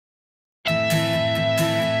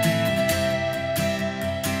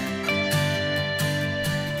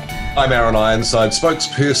I'm Aaron Ironside,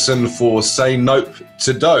 spokesperson for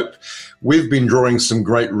SAYNOPETODOPE. We've been drawing some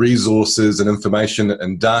great resources and information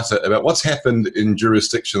and data about what's happened in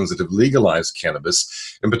jurisdictions that have legalized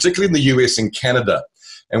cannabis, and particularly in the US and Canada.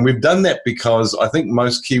 And we've done that because I think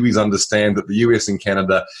most Kiwis understand that the US and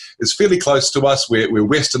Canada is fairly close to us. We're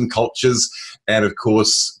Western cultures, and of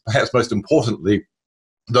course, perhaps most importantly,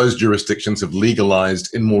 those jurisdictions have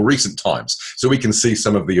legalized in more recent times. So we can see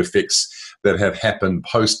some of the effects that have happened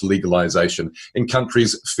post-legalization in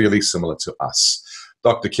countries fairly similar to us.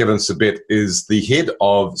 Dr. Kevin Sabet is the head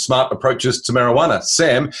of Smart Approaches to Marijuana,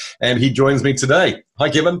 SAM, and he joins me today. Hi,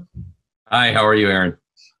 Kevin. Hi, how are you, Aaron?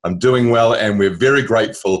 I'm doing well, and we're very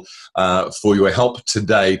grateful for your help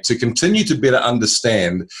today to continue to better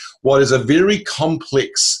understand what is a very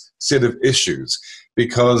complex set of issues,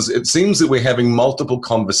 because it seems that we're having multiple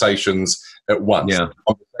conversations at once. Yeah.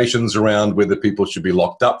 Conversations around whether people should be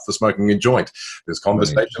locked up for smoking a joint. There's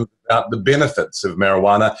conversations about the benefits of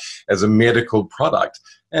marijuana as a medical product.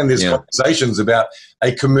 And there's conversations about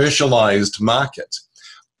a commercialized market.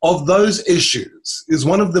 Of those issues, is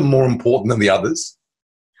one of them more important than the others?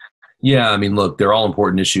 Yeah, I mean, look, they're all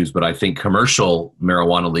important issues, but I think commercial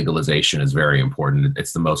marijuana legalization is very important.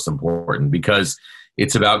 It's the most important because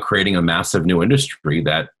it's about creating a massive new industry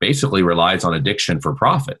that basically relies on addiction for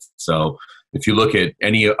profit. So if you look at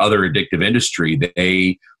any other addictive industry,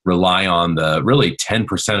 they rely on the really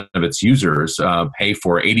 10% of its users pay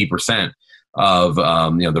for 80% of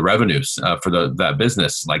the revenues for that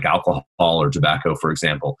business, like alcohol or tobacco, for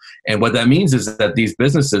example. And what that means is that these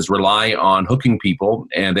businesses rely on hooking people,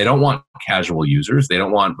 and they don't want casual users. They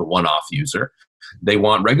don't want the one-off user. They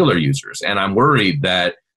want regular users. And I'm worried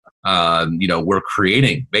that we're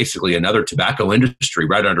creating basically another tobacco industry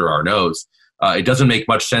right under our nose. It doesn't make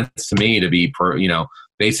much sense to me to be,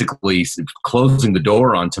 basically closing the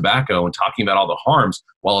door on tobacco and talking about all the harms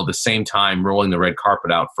while at the same time rolling the red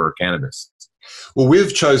carpet out for cannabis. Well,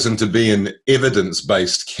 we've chosen to be an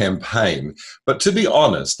evidence-based campaign, but to be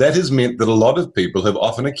honest, that has meant that a lot of people have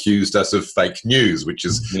often accused us of fake news, which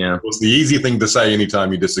is of course the easy thing to say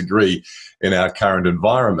anytime you disagree in our current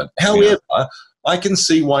environment. However, I can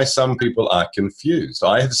see why some people are confused.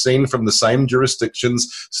 I have seen from the same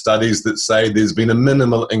jurisdictions studies that say there's been a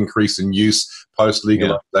minimal increase in use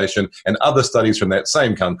post-legalization, and other studies from that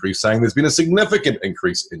same country saying there's been a significant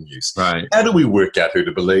increase in use. Right. How do we work out who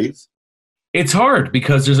to believe? It's hard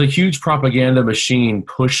because there's a huge propaganda machine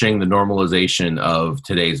pushing the normalization of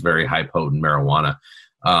today's very high potent marijuana.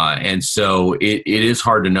 And so it is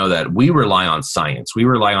hard to know that. We rely on science. We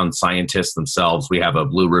rely on scientists themselves. We have a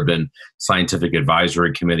blue ribbon scientific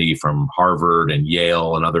advisory committee from Harvard and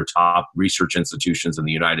Yale and other top research institutions in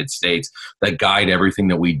the United States that guide everything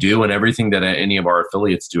that we do and everything that any of our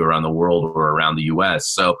affiliates do around the world or around the US.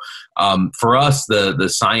 So for us, the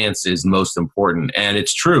science is most important. And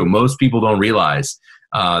it's true. Most people don't realize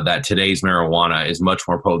that today's marijuana is much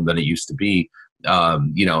more potent than it used to be.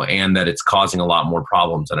 And that it's causing a lot more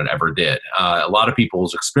problems than it ever did. A lot of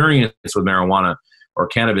people's experience with marijuana or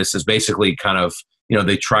cannabis is basically kind of,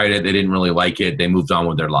 they tried it, they didn't really like it, they moved on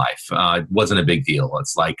with their life. It wasn't a big deal.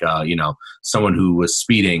 It's like, someone who was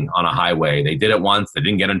speeding on a highway. They did it once, they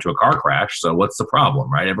didn't get into a car crash, so what's the problem,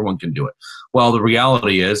 right? Everyone can do it. Well, the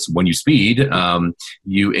reality is when you speed,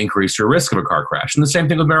 you increase your risk of a car crash. And the same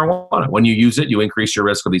thing with marijuana. When you use it, you increase your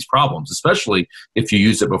risk of these problems, especially if you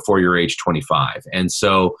use it before you're age 25. And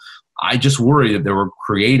so I just worry that they were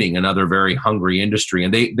creating another very hungry industry,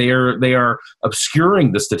 and they are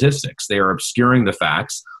obscuring the statistics. They are obscuring the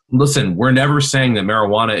facts. Listen, we're never saying that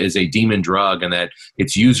marijuana is a demon drug and that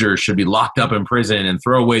its users should be locked up in prison and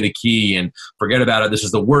throw away the key and forget about it. This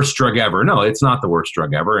is the worst drug ever. No, it's not the worst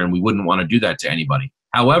drug ever, and we wouldn't want to do that to anybody.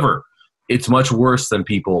 However, it's much worse than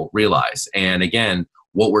people realize. And again,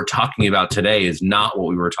 what we're talking about today is not what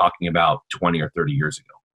we were talking about 20 or 30 years ago.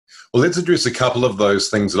 Well, let's address a couple of those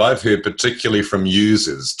things that I've heard, particularly from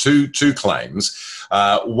users. Two claims.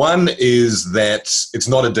 One is that it's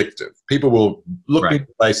not addictive. People will look me in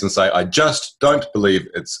the face and say, I just don't believe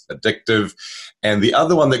it's addictive. And the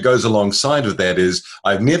other one that goes alongside of that is,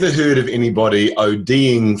 I've never heard of anybody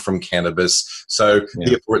ODing from cannabis, so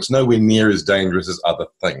therefore it's nowhere near as dangerous as other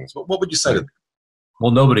things. But what would you say to that?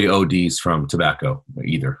 Well, nobody ODs from tobacco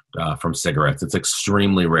either, from cigarettes. It's an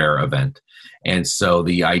extremely rare event. And so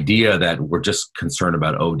the idea that we're just concerned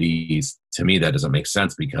about ODs, to me, that doesn't make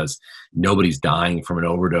sense because nobody's dying from an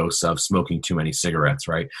overdose of smoking too many cigarettes,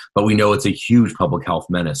 right? But we know it's a huge public health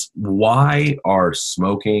menace. Why are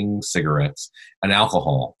smoking, cigarettes, and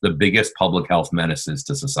alcohol the biggest public health menaces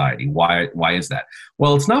to society? Why is that?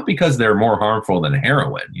 Well, it's not because they're more harmful than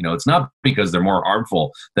heroin. It's not because they're more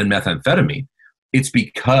harmful than methamphetamine. it's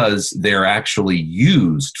because they're actually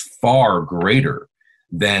used far greater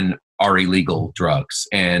than are illegal drugs.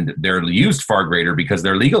 And they're used far greater because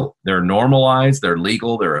they're legal. They're normalized, they're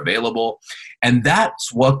legal, they're available. And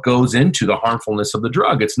that's what goes into the harmfulness of the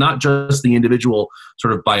drug. It's not just the individual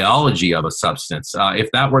sort of biology of a substance.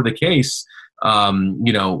 If that were the case,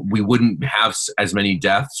 we wouldn't have as many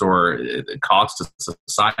deaths or costs to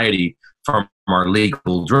society from our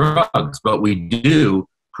legal drugs, but we do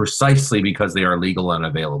precisely because they are legal and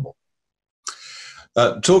available.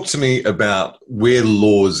 Talk to me about where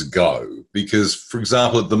laws go, because, for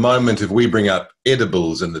example, at the moment, if we bring up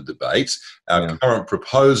edibles in the debate, our current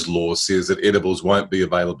proposed law says that edibles won't be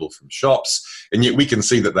available from shops, and yet we can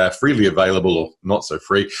see that they're freely available, or not so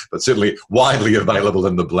free, but certainly widely available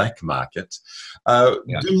in the black market. Do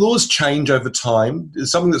laws change over time? Is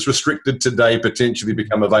something that's restricted today potentially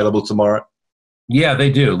become available tomorrow? Yeah, they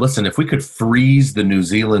do. Listen, if we could freeze the New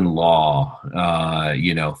Zealand law,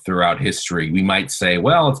 throughout history, we might say,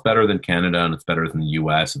 well, it's better than Canada and it's better than the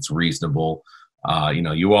U.S. It's reasonable.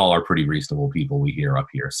 You all are pretty reasonable people we hear up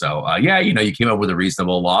here. So, you came up with a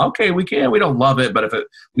reasonable law. Okay, we don't love it, but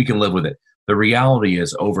we can live with it. The reality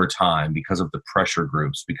is over time, because of the pressure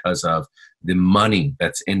groups, because of the money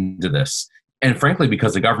that's into this, and frankly,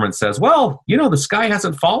 because the government says, well, the sky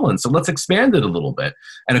hasn't fallen, so let's expand it a little bit.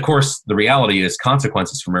 And of course, the reality is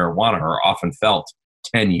consequences for marijuana are often felt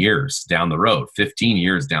 10 years down the road, 15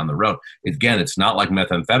 years down the road. Again, it's not like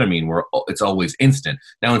methamphetamine where it's always instant.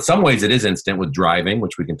 Now, in some ways, it is instant with driving,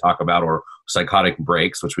 which we can talk about, or psychotic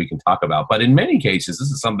breaks, which we can talk about. But in many cases,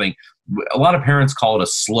 this is something a lot of parents call it a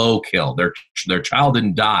slow kill. Their child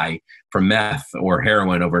didn't die from meth or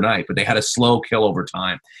heroin overnight, but they had a slow kill over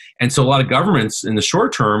time. And so a lot of governments in the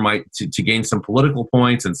short term might, to gain some political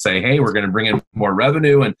points and say, hey, we're going to bring in more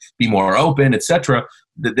revenue and be more open, et cetera,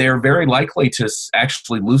 that they're very likely to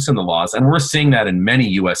actually loosen the laws. And we're seeing that in many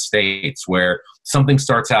U.S. states where something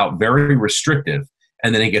starts out very restrictive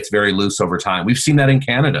and then it gets very loose over time. We've seen that in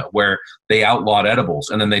Canada where they outlawed edibles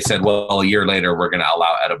and then they said, well, a year later, we're going to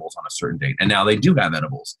allow edibles on a certain date. And now they do have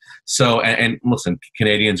edibles. So, and listen,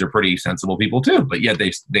 Canadians are pretty sensible people too, but yet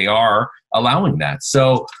they are allowing that.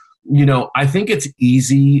 So, I think it's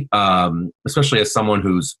easy, especially as someone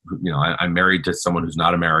who's, I'm married to someone who's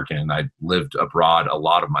not American. I lived abroad a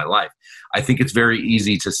lot of my life. I think it's very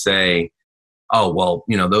easy to say, oh, well,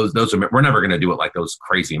 those are, we're never going to do it like those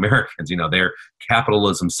crazy Americans. They're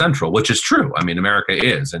capitalism central, which is true. I mean, America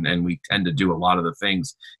is, and we tend to do a lot of the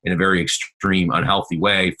things in a very extreme, unhealthy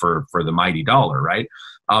way for the mighty dollar, right?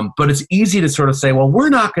 But it's easy to sort of say, well, we're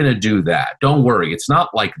not going to do that. Don't worry. It's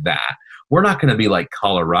not like that. We're not going to be like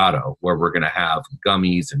Colorado, where we're going to have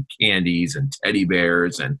gummies and candies and teddy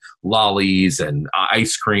bears and lollies and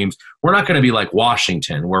ice creams. We're not going to be like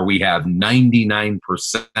Washington, where we have 99%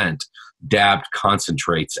 dabbed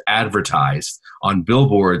concentrates advertised on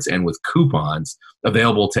billboards and with coupons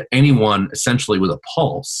available to anyone essentially with a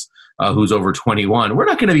pulse who's over 21. We're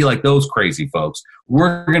not going to be like those crazy folks.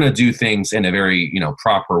 We're going to do things in a very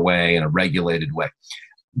proper way, in a regulated way.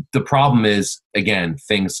 The problem is, again,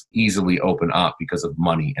 things easily open up because of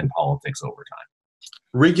money and politics over time.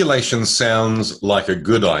 Regulation sounds like a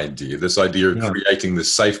good idea, this idea of creating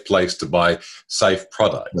this safe place to buy safe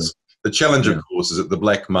products. The challenge, of course, is that the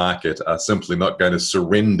black market are simply not going to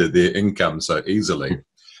surrender their income so easily.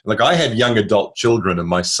 Like, I have young adult children, and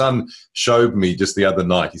my son showed me just the other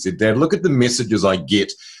night. He said, Dad, look at the messages I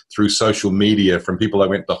get through social media from people I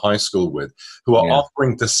went to high school with who are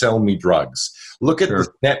offering to sell me drugs. Look at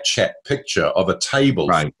the Snapchat picture of a table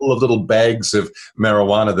full of little bags of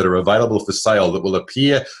marijuana that are available for sale that will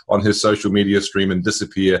appear on his social media stream and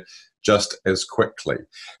disappear just as quickly.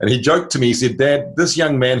 And he joked to me, he said, Dad, this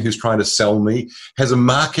young man who's trying to sell me has a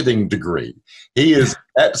marketing degree. He is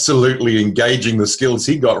absolutely engaging the skills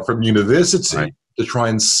he got from university to try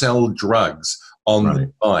and sell drugs on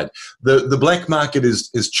the side. The black market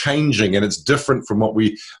is changing, and it's different from what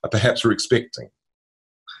we perhaps were expecting.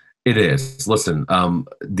 It is. Listen,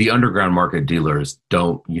 the underground market dealers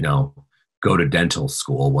don't, go to dental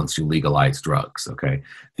school once you legalize drugs, okay?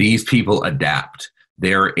 These people adapt.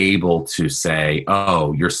 They're able to say,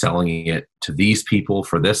 oh, you're selling it to these people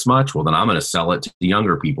for this much? Well, then I'm going to sell it to the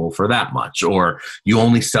younger people for that much. Or you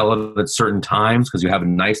only sell it at certain times because you have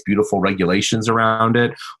nice, beautiful regulations around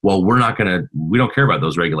it. Well, we don't care about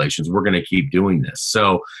those regulations. We're going to keep doing this.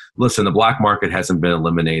 So listen, the black market hasn't been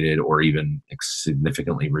eliminated or even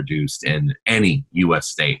significantly reduced in any U.S.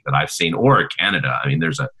 state that I've seen, or Canada. I mean,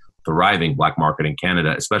 there's a thriving black market in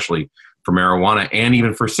Canada, especially for marijuana and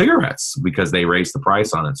even for cigarettes, because they raised the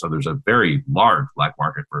price on it. So there's a very large black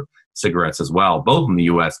market for cigarettes as well, both in the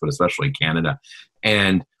US, but especially Canada.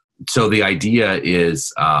 And So the idea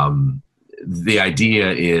is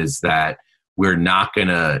that we're not going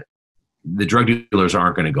to, the drug dealers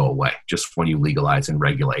aren't going to go away just when you legalize and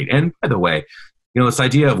regulate. And by the way, this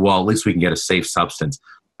idea of, well, at least we can get a safe substance.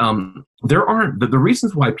 There aren't the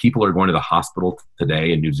reasons why people are going to the hospital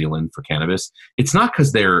today in New Zealand for cannabis. It's not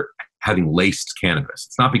because they're having laced cannabis.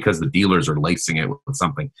 It's not because the dealers are lacing it with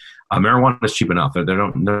something. Marijuana is cheap enough. They're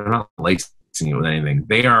not lacing it with anything.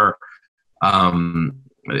 They are.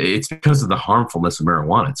 It's because of the harmfulness of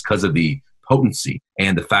marijuana. It's because of the potency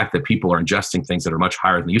and the fact that people are ingesting things that are much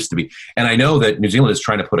higher than they used to be. And I know that New Zealand is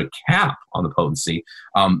trying to put a cap on the potency.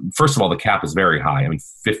 First of all, the cap is very high. I mean,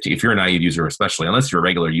 50, if you're a naive user, especially, unless you're a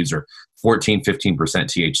regular user, 14, 15%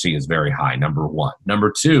 THC is very high, number one.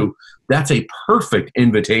 Number two, that's a perfect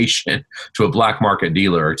invitation to a black market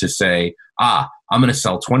dealer to say, I'm going to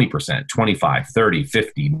sell 20%, 25, 30,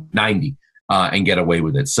 50, 90, and get away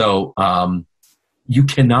with it. So, you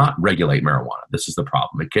cannot regulate marijuana. This is the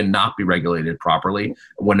problem. It cannot be regulated properly.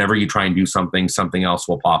 Whenever you try and do something, something else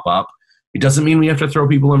will pop up. It doesn't mean we have to throw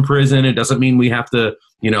people in prison. It doesn't mean we have to,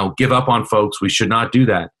 give up on folks. We should not do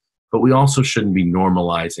that. But we also shouldn't be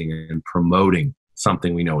normalizing and promoting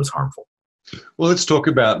something we know is harmful. Well, let's talk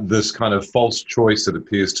about this kind of false choice that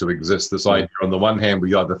appears to exist. This idea, on the one hand,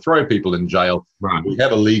 we either throw people in jail, right. We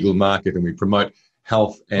have a legal market, and we promote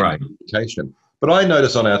health and right. education. But I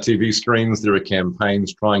notice on our TV screens, there are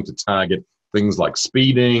campaigns trying to target things like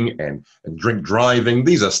speeding and drink driving.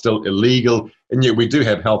 These are still illegal, and yet we do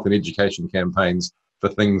have health and education campaigns for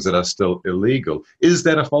things that are still illegal. Is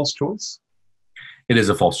that a false choice? It is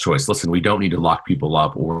a false choice. Listen, we don't need to lock people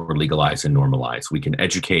up or legalize and normalize. We can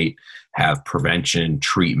educate, have prevention,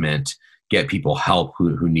 treatment, get people help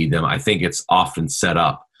who need them. I think it's often set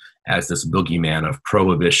up as this boogeyman of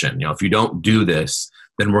prohibition. If you don't do this,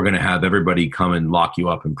 then we're going to have everybody come and lock you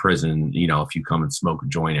up in prison, if you come and smoke a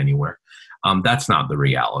joint anywhere. That's not the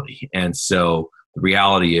reality. And so the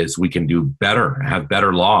reality is we can do better, have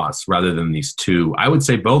better laws rather than these two. I would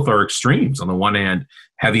say both are extremes. On the one hand,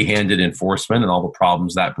 heavy-handed enforcement and all the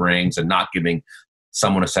problems that brings and not giving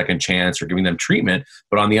someone a second chance or giving them treatment.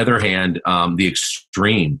 But on the other hand, the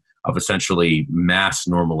extreme of essentially mass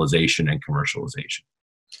normalization and commercialization.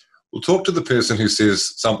 We'll talk to the person who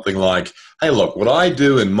says something like, hey, look, what I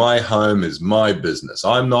do in my home is my business.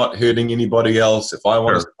 I'm not hurting anybody else. If I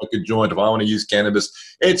want to smoke a joint, if I want to use cannabis,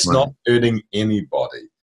 it's not hurting anybody.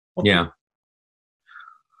 Yeah.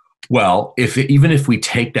 Well, even if we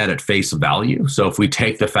take that at face value, so if we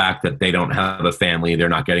take the fact that they don't have a family, they're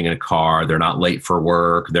not getting in a car, they're not late for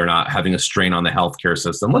work, they're not having a strain on the healthcare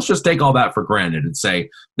system, let's just take all that for granted and say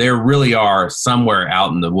they really are somewhere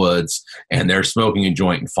out in the woods and they're smoking a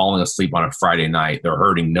joint and falling asleep on a Friday night. They're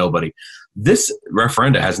hurting nobody. This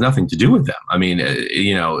referenda has nothing to do with them. I mean,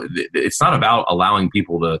 it's not about allowing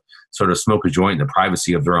people to sort of smoke a joint in the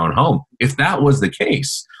privacy of their own home. If that was the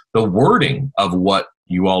case, the wording of what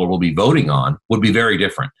you all will be voting on would be very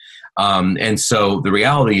different. And so the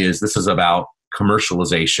reality is this is about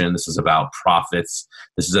commercialization. This is about profits.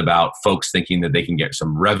 This is about folks thinking that they can get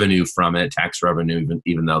some revenue from it, tax revenue,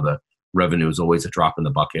 even though the revenue is always a drop in the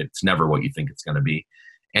bucket. It's never what you think it's going to be.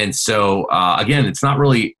 And so, again, it's not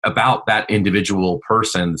really about that individual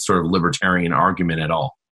person's sort of libertarian argument at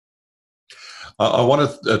all. I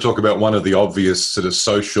want to talk about one of the obvious sort of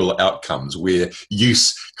social outcomes where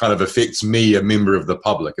use kind of affects me, a member of the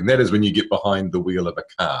public, and that is when you get behind the wheel of a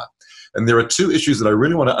car. And there are two issues that I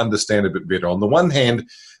really want to understand a bit better. On the one hand,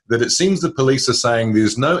 that it seems the police are saying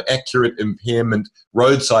there's no accurate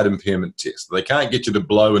roadside impairment test. They can't get you to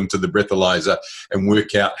blow into the breathalyzer and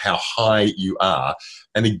work out how high you are.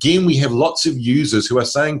 And again, we have lots of users who are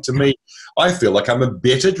saying to me, I feel like I'm a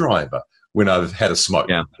better driver when I've had a smoke.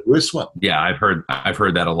 Yeah. The worst one. Yeah, I've heard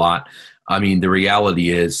that a lot. I mean, the reality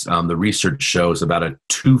is the research shows about a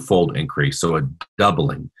twofold increase, so a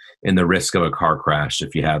doubling in the risk of a car crash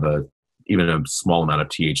if you have even a small amount of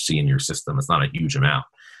THC in your system. It's not a huge amount.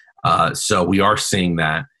 So we are seeing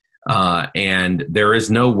that. And there is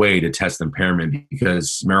no way to test impairment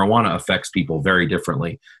because marijuana affects people very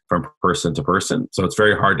differently from person to person. So it's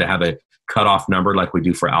very hard to have a cutoff number like we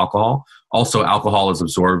do for alcohol. Also, alcohol is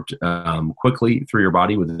absorbed quickly through your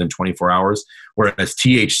body within 24 hours, whereas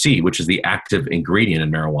THC, which is the active ingredient in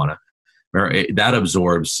marijuana, that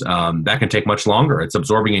absorbs, that can take much longer. It's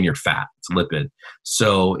absorbing in your fat. It's lipid.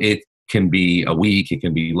 So it can be a week, it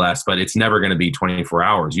can be less, but it's never going to be 24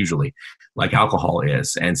 hours usually like alcohol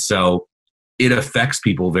is. And so it affects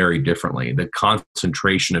people very differently. The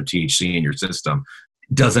concentration of THC in your system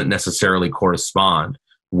doesn't necessarily correspond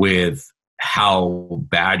with how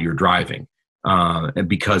bad you're driving,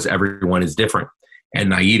 because everyone is different. and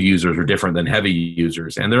naive users are different than heavy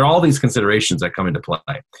users. And there are all these considerations that come into play.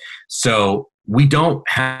 So we don't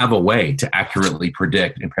have a way to accurately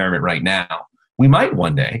predict impairment right now. We might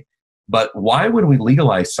one day, but why would we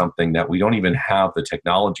legalize something that we don't even have the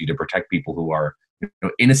technology to protect people who are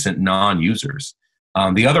innocent non-users?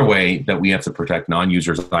 The other way that we have to protect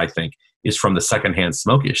non-users, I think, is from the secondhand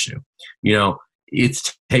smoke issue.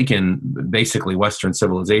 It's taken basically Western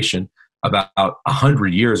civilization about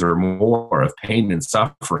 100 years or more of pain and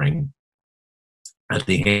suffering at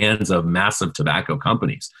the hands of massive tobacco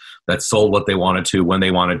companies that sold what they wanted to, when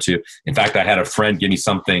they wanted to. In fact, I had a friend give me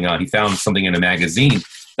something. He found something in a magazine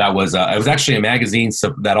that was, it was actually a magazine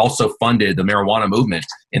that also funded the marijuana movement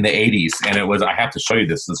in the 80s. And it was, I have to show you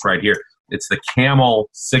this right here. It's the Camel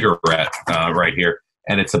cigarette right here.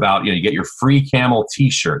 And it's about, you get your free Camel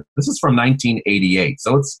t-shirt. This is from 1988.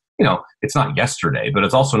 So it's, it's not yesterday, but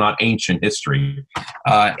it's also not ancient history.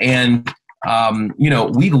 We learned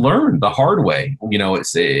the hard way,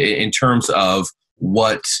 it's in terms of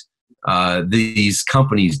what these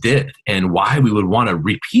companies did and why we would want to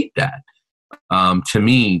repeat that. To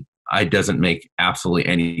me, it doesn't make absolutely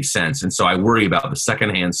any sense. And so I worry about the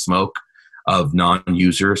secondhand smoke of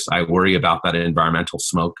non-users. I worry about that environmental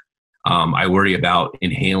smoke. I worry about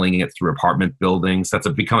inhaling it through apartment buildings. That's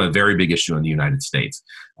become a very big issue in the United States,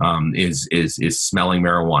 is smelling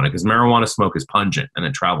marijuana, because marijuana smoke is pungent and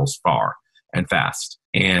it travels far and fast.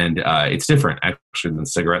 And it's different, actually, than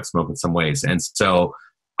cigarette smoke in some ways. And so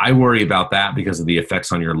I worry about that because of the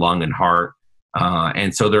effects on your lung and heart.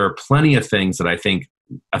 And so there are plenty of things that I think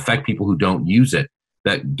affect people who don't use it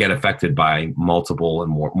that get affected by multiple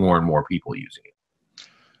and more and more people using it.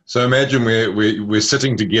 So imagine we're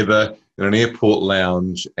sitting together in an airport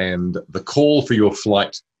lounge and the call for your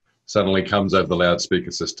flight suddenly comes over the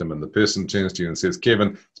loudspeaker system, and the person turns to you and says,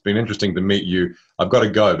 "Kevin, it's been interesting to meet you. I've got to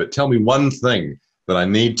go, but tell me one thing that I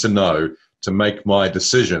need to know to make my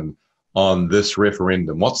decision on this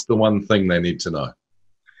referendum." What's the one thing they need to know?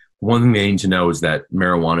 One thing they need to know is that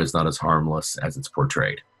marijuana is not as harmless as it's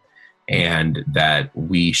portrayed, and that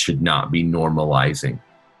we should not be normalizing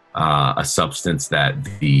a substance that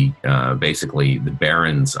basically the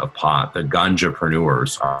barons of pot, the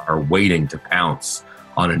ganjapreneurs, are waiting to pounce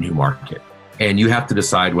on a new market. And you have to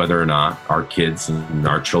decide whether or not our kids and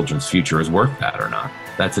our children's future is worth that or not.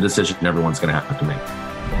 That's a decision everyone's going to have to make.